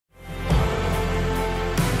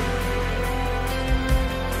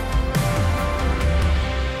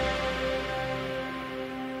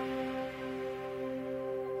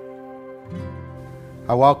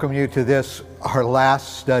I welcome you to this, our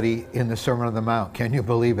last study in the Sermon on the Mount. Can you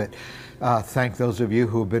believe it? Thank those of you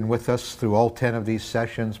who have been with us through all 10 of these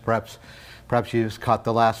sessions. Perhaps you just caught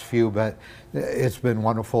the last few, but it's been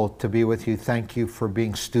wonderful to be with you. Thank you for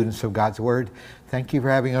being students of God's Word. Thank you for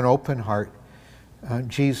having an open heart.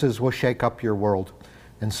 Jesus will shake up your world,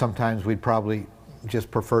 and sometimes we'd probably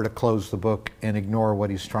just prefer to close the book and ignore what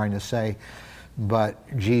he's trying to say.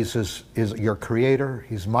 But Jesus is your creator,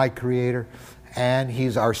 he's my creator, and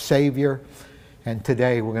he's our Savior. And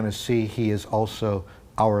today we're going to see he is also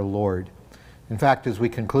our Lord. In fact, as we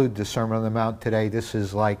conclude the Sermon on the Mount today, this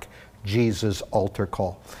is like Jesus' altar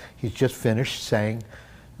call. He's just finished saying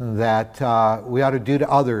that we ought to do to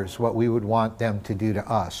others what we would want them to do to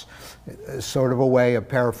us. Sort of a way of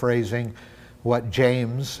paraphrasing what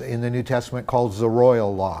James in the New Testament calls the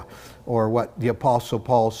royal law, or what the Apostle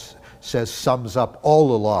Paul says sums up all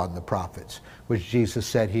the law and the prophets, which Jesus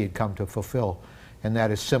said he had come to fulfill. And that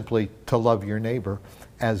is simply to love your neighbor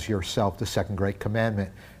as yourself, the second great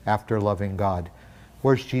commandment after loving God.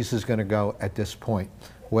 Where's Jesus going to go at this point?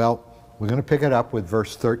 Well, we're going to pick it up with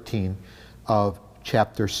verse 13 of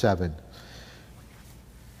chapter 7.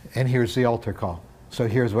 And here's the altar call. So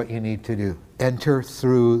here's what you need to do. Enter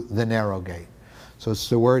through the narrow gate. So it's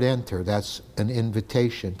the word enter. That's an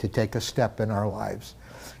invitation to take a step in our lives.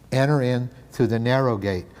 Enter in through the narrow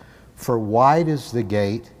gate. For wide is the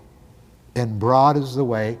gate and broad is the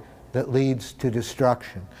way that leads to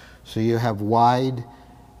destruction. So you have wide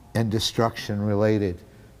and destruction related.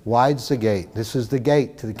 Wide's the gate. This is the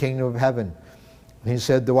gate to the kingdom of heaven. He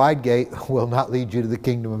said the wide gate will not lead you to the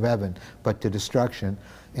kingdom of heaven, but to destruction.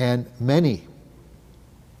 And many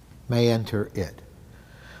may enter it.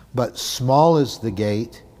 But small is the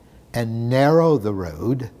gate and narrow the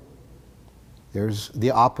road. There's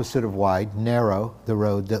the opposite of wide, narrow, the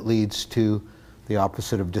road that leads to the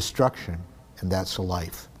opposite of destruction, and that's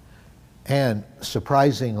life. And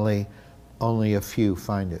surprisingly, only a few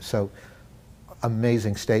find it. So,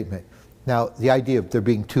 amazing statement. Now, the idea of there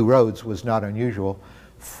being two roads was not unusual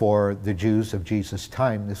for the Jews of Jesus'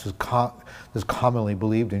 time. This is commonly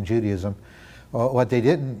believed in Judaism. What they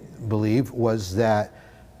didn't believe was that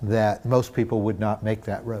most people would not make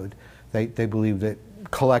that road. They believed that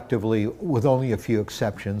collectively, with only a few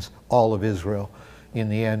exceptions, all of Israel in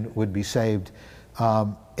the end would be saved.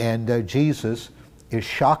 And Jesus is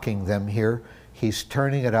shocking them here. He's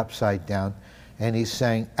turning it upside down, and he's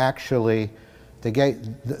saying, actually, the gate,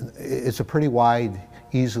 it's a pretty wide,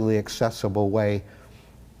 easily accessible way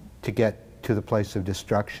to get to the place of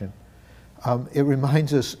destruction. It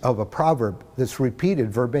reminds us of a proverb that's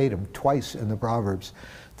repeated verbatim twice in the Proverbs.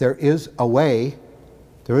 There is a way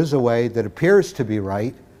that appears to be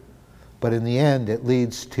right, but in the end it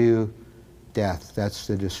leads to death. That's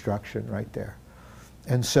the destruction right there.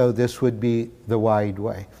 And so this would be the wide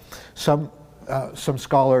way. Some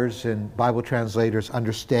scholars and Bible translators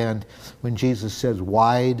understand when Jesus says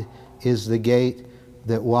wide is the gate,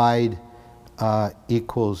 that wide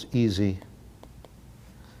equals easy,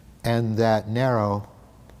 and that narrow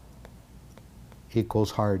equals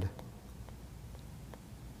hard.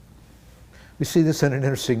 We see this in an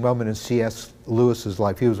interesting moment in C.S. Lewis's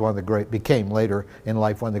life. He was became later in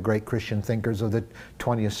life one of the great Christian thinkers of the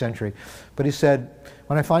 20th century. But he said,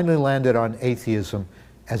 when I finally landed on atheism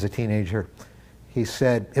as a teenager, he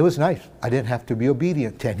said, it was nice. I didn't have to be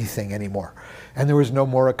obedient to anything anymore. And there was no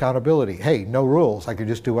more accountability. Hey, no rules. I could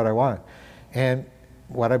just do what I want. And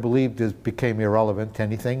what I believed became irrelevant to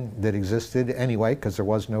anything that existed anyway, because there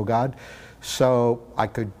was no God. So I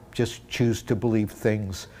could just choose to believe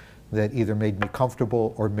things that either made me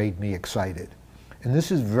comfortable or made me excited. And this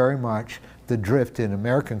is very much the drift in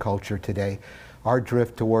American culture today, our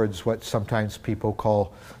drift towards what sometimes people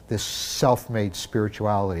call this self-made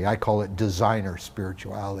spirituality. I call it designer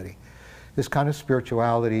spirituality. This kind of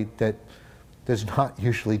spirituality that is not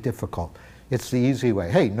usually difficult. It's the easy way.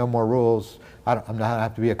 Hey, no more rules. I'm not going to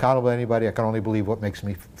have to be accountable to anybody. I can only believe what makes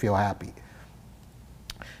me feel happy.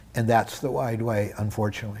 And that's the wide way,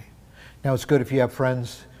 unfortunately. Now, it's good if you have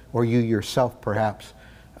friends, or you yourself perhaps,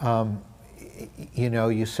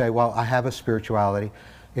 you say, well, I have a spirituality.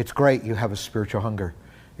 It's great you have a spiritual hunger.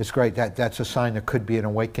 It's great. That's a sign there could be an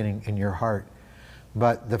awakening in your heart.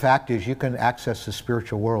 But the fact is you can access the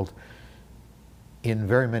spiritual world in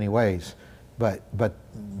very many ways. But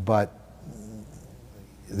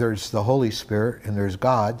there's the Holy Spirit and there's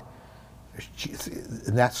God,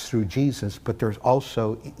 and that's through Jesus, but there's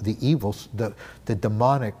also the evils, the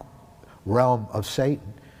demonic realm of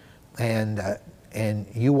Satan. And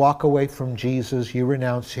you walk away from Jesus, you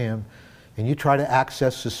renounce him, and you try to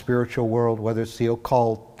access the spiritual world, whether it's the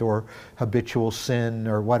occult or habitual sin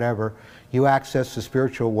or whatever, you access the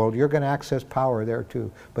spiritual world, you're going to access power there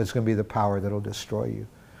too, but it's going to be the power that will destroy you.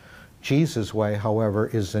 Jesus' way, however,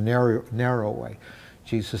 is the narrow way.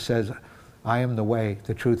 Jesus says, I am the way,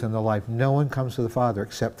 the truth, and the life. No one comes to the Father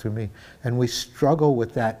except through me. And we struggle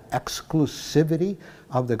with that exclusivity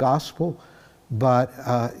of the gospel, but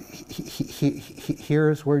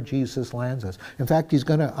here's where Jesus lands us. In fact, he's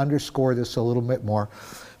going to underscore this a little bit more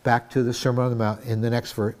back to the Sermon on the Mount in the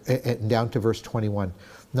next verse, down to verse 21.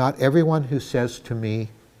 Not everyone who says to me,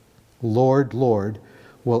 Lord, Lord,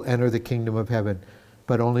 will enter the kingdom of heaven,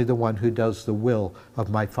 but only the one who does the will of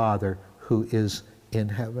my Father who is in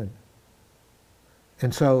heaven.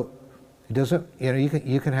 And so it doesn't,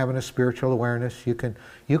 you can have a spiritual awareness. You can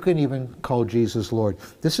even call Jesus Lord.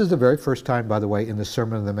 This is the very first time, by the way, in the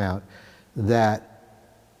Sermon on the Mount that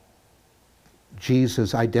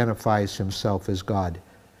Jesus identifies himself as God.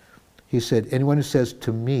 He said, anyone who says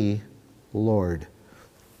to me, Lord.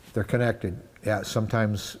 They're connected. Yeah,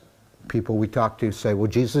 sometimes people we talk to say, well,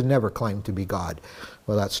 Jesus never claimed to be God.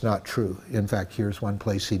 Well, that's not true. In fact, here's one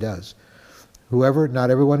place he does. Not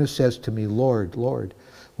everyone who says to me, Lord, Lord,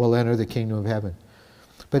 will enter the kingdom of heaven.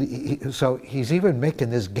 But so he's even making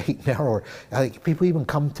this gate narrower. Like, people even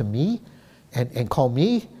come to me and call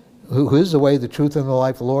me, who is the way, the truth, and the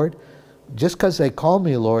life, Lord. Just because they call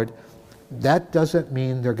me Lord, that doesn't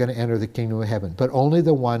mean they're going to enter the kingdom of heaven. But only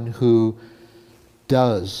the one who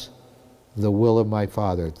does the will of my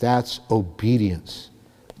Father. That's obedience.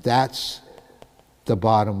 That's the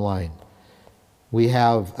bottom line. We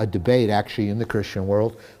have a debate actually in the Christian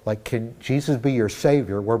world, like, can Jesus be your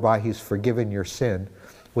Savior, whereby he's forgiven your sin,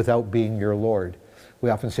 without being your Lord? We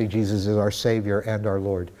often say Jesus is our Savior and our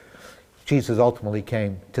Lord. Jesus ultimately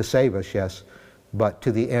came to save us, yes, but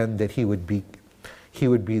to the end that he would be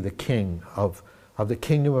the king of the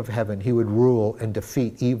kingdom of heaven. He would rule and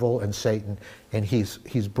defeat evil and Satan, and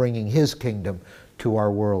he's bringing his kingdom to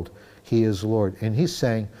our world. He is Lord. And he's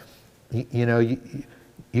saying,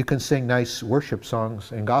 you can sing nice worship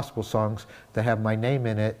songs and gospel songs that have my name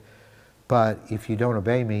in it, but if you don't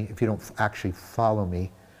obey me, if you don't actually follow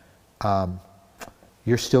me,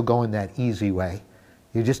 you're still going that easy way.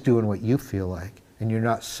 You're just doing what you feel like, and you're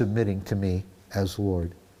not submitting to me as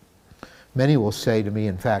Lord. Many will say to me,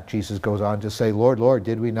 in fact, Jesus goes on to say, Lord, Lord,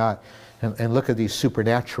 did we not? And look at these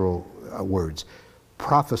supernatural words.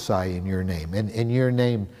 Prophesy in your name, and in your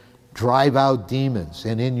name drive out demons,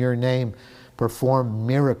 and in your name perform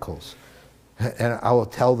miracles. And I will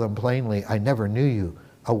tell them plainly, I never knew you.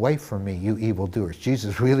 Away from me, you evildoers.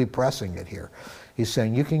 Jesus is really pressing it here. He's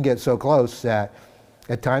saying you can get so close that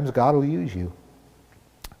at times God will use you.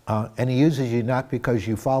 And he uses you not because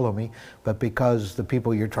you follow me, but because the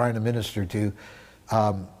people you're trying to minister to,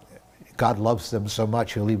 God loves them so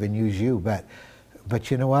much he'll even use you.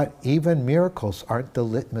 But you know what? Even miracles aren't the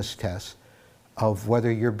litmus test of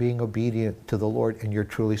whether you're being obedient to the Lord and you're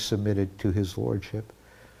truly submitted to his lordship.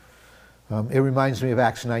 It reminds me of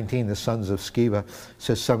Acts 19, the sons of Sceva. It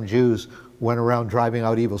says some Jews went around driving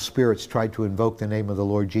out evil spirits, tried to invoke the name of the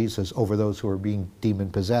Lord Jesus over those who were being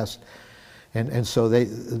demon-possessed. And so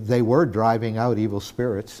they were driving out evil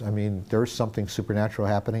spirits. I mean, there's something supernatural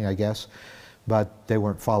happening, I guess, but they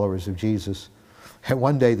weren't followers of Jesus. And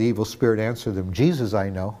one day the evil spirit answered them, Jesus I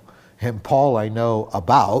know, and Paul I know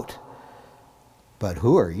about, but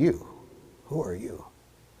who are you? Who are you?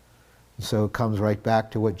 And so it comes right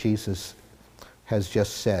back to what Jesus has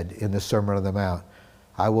just said in the Sermon on the Mount.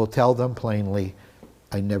 I will tell them plainly,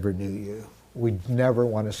 I never knew you. We never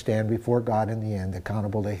want to stand before God in the end,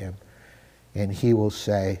 accountable to him. And he will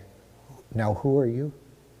say, now who are you?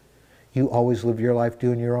 You always live your life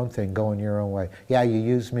doing your own thing, going your own way. Yeah, you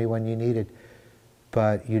used me when you needed,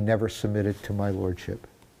 but you never submitted to my lordship.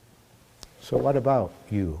 So what about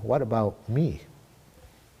you? What about me?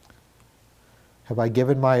 Have I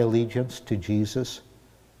given my allegiance to Jesus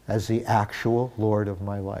as the actual Lord of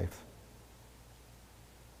my life?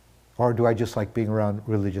 Or do I just like being around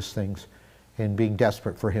religious things and being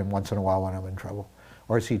desperate for him once in a while when I'm in trouble?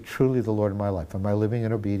 Or is he truly the Lord of my life? Am I living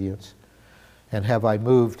in obedience? And have I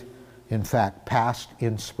moved, in fact, past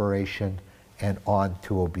inspiration and on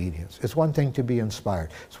to obedience? It's one thing to be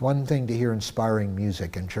inspired. It's one thing to hear inspiring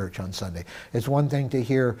music in church on Sunday. It's one thing to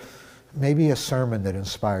hear maybe a sermon that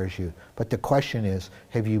inspires you. But the question is,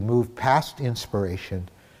 have you moved past inspiration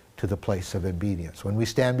to the place of obedience? When we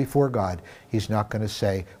stand before God, he's not going to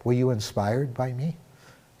say, were you inspired by me?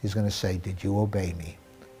 He's going to say, did you obey me?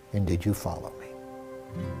 And did you follow me?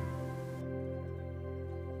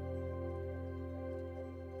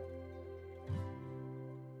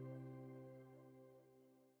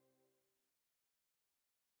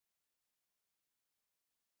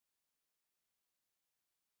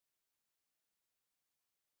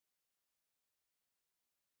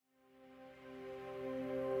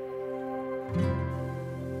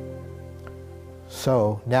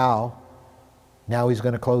 So now he's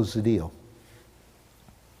going to close the deal.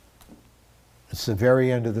 It's the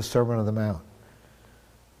very end of the Sermon on the Mount.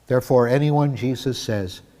 Therefore, anyone, Jesus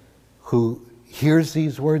says, who hears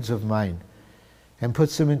these words of mine and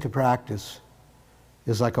puts them into practice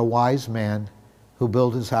is like a wise man who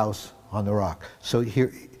built his house on the rock. So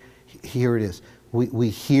here it is. We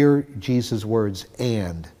hear Jesus' words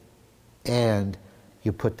and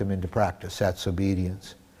you put them into practice. That's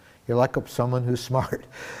obedience. You're like someone who's smart,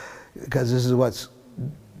 because this is what's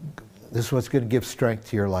going to give strength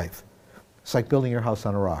to your life. It's like building your house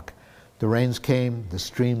on a rock. The rains came, the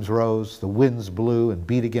streams rose, the winds blew and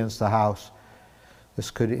beat against the house.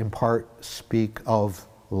 This could in part speak of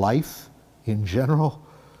life in general.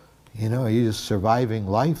 You know, you're just surviving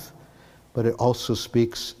life. But it also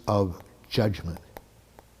speaks of judgment.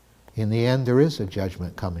 In the end, there is a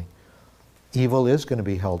judgment coming. Evil is going to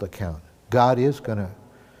be held account. God is going to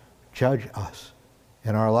judge us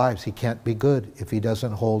in our lives. He can't be good if he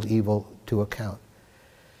doesn't hold evil to account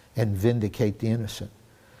and vindicate the innocent.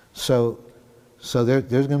 So there's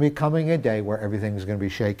going to be coming a day where everything's going to be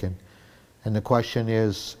shaken. And the question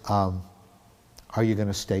is, are you going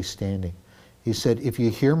to stay standing? He said, if you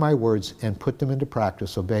hear my words and put them into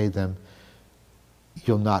practice, obey them,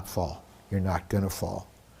 you'll not fall. You're not going to fall.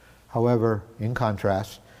 However, in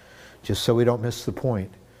contrast, just so we don't miss the point,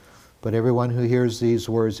 but everyone who hears these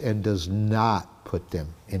words and does not put them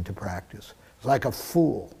into practice is like a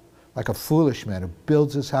fool, like a foolish man who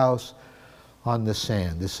builds his house on the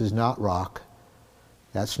sand. This is not rock.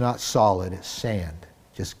 That's not solid. It's sand.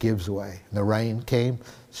 Just gives way. And the rain came,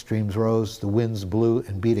 streams rose, the winds blew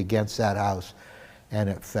and beat against that house, and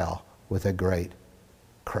it fell with a great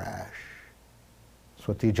crash. That's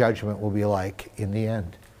what the judgment will be like in the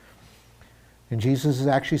end. And Jesus is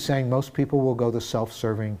actually saying most people will go the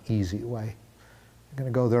self-serving, easy way. They're going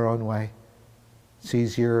to go their own way. It's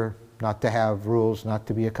easier not to have rules, not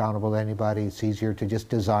to be accountable to anybody. It's easier to just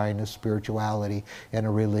design a spirituality and a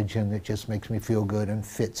religion that just makes me feel good and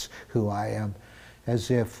fits who I am. As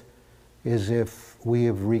if we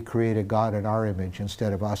have recreated God in our image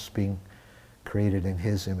instead of us being created in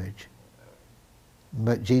his image.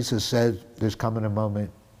 But Jesus said there's coming a moment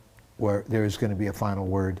where there is going to be a final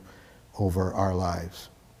word over our lives.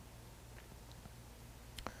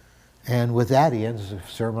 And with that, he ends the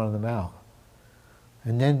Sermon on the Mount.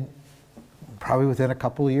 And then, probably within a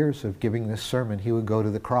couple of years of giving this sermon, he would go to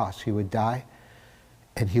the cross. He would die,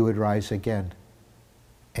 and he would rise again.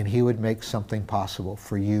 And he would make something possible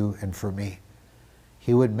for you and for me.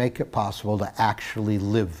 He would make it possible to actually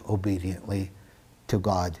live obediently to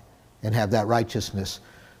God and have that righteousness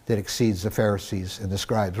that exceeds the Pharisees and the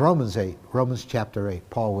scribes. Romans chapter 8,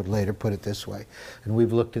 Paul would later put it this way. And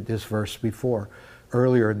we've looked at this verse before,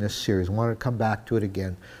 earlier in this series. I want to come back to it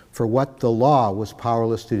again. For what the law was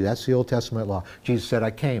powerless to do. That's the Old Testament law. Jesus said, I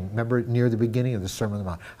came. Remember near the beginning of the Sermon on the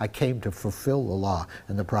Mount. I came to fulfill the law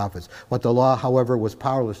and the prophets. What the law, however, was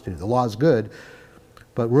powerless to do. The law is good,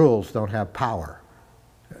 but rules don't have power.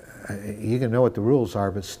 You can know what the rules are,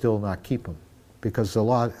 but still not keep them. Because the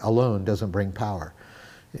law alone doesn't bring power.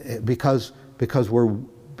 Because of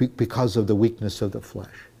the weakness of the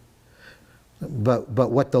flesh. But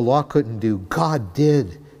what the law couldn't do, God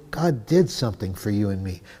did. God did something for you and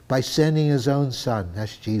me by sending his own son,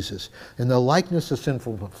 that's Jesus, in the likeness of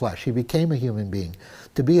sinful flesh. He became a human being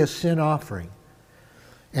to be a sin offering.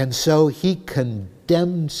 And so he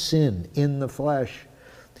condemned sin in the flesh.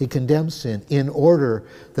 He condemned sin in order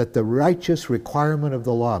that the righteous requirement of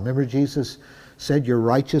the law, remember Jesus said your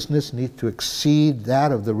righteousness needs to exceed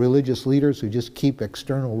that of the religious leaders who just keep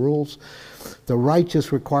external rules. The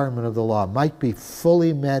righteous requirement of the law might be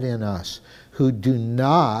fully met in us who do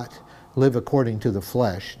not live according to the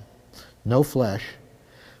flesh, no flesh,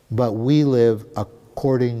 but we live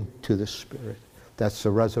according to the Spirit. That's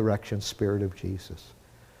the resurrection Spirit of Jesus.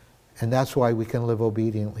 And that's why we can live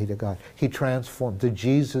obediently to God. He transformed the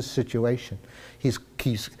Jesus situation.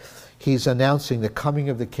 He's announcing the coming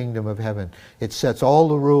of the kingdom of heaven. It sets all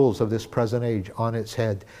the rules of this present age on its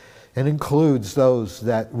head and includes those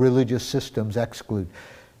that religious systems exclude,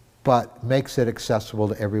 but makes it accessible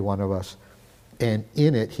to every one of us. And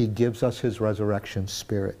in it, he gives us his resurrection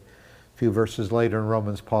Spirit. A few verses later in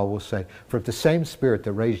Romans, Paul will say, for if the same Spirit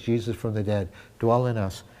that raised Jesus from the dead dwell in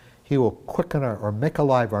us, he will quicken or make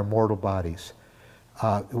alive our mortal bodies,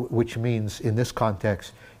 which means in this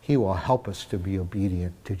context, he will help us to be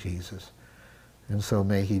obedient to Jesus. And so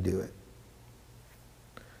may he do it.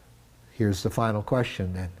 Here's the final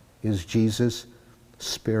question then. Is Jesus'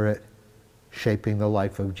 Spirit shaping the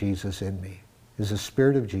life of Jesus in me? Is the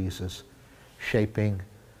Spirit of Jesus shaping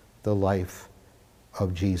the life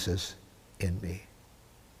of Jesus in me?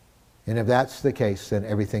 And if that's the case, then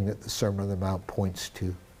everything that the Sermon on the Mount points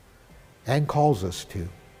to and calls us to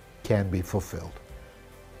can be fulfilled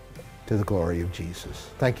to the glory of Jesus.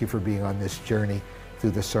 Thank you for being on this journey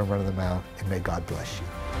through the Sermon on the Mount, and may God bless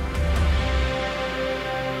you.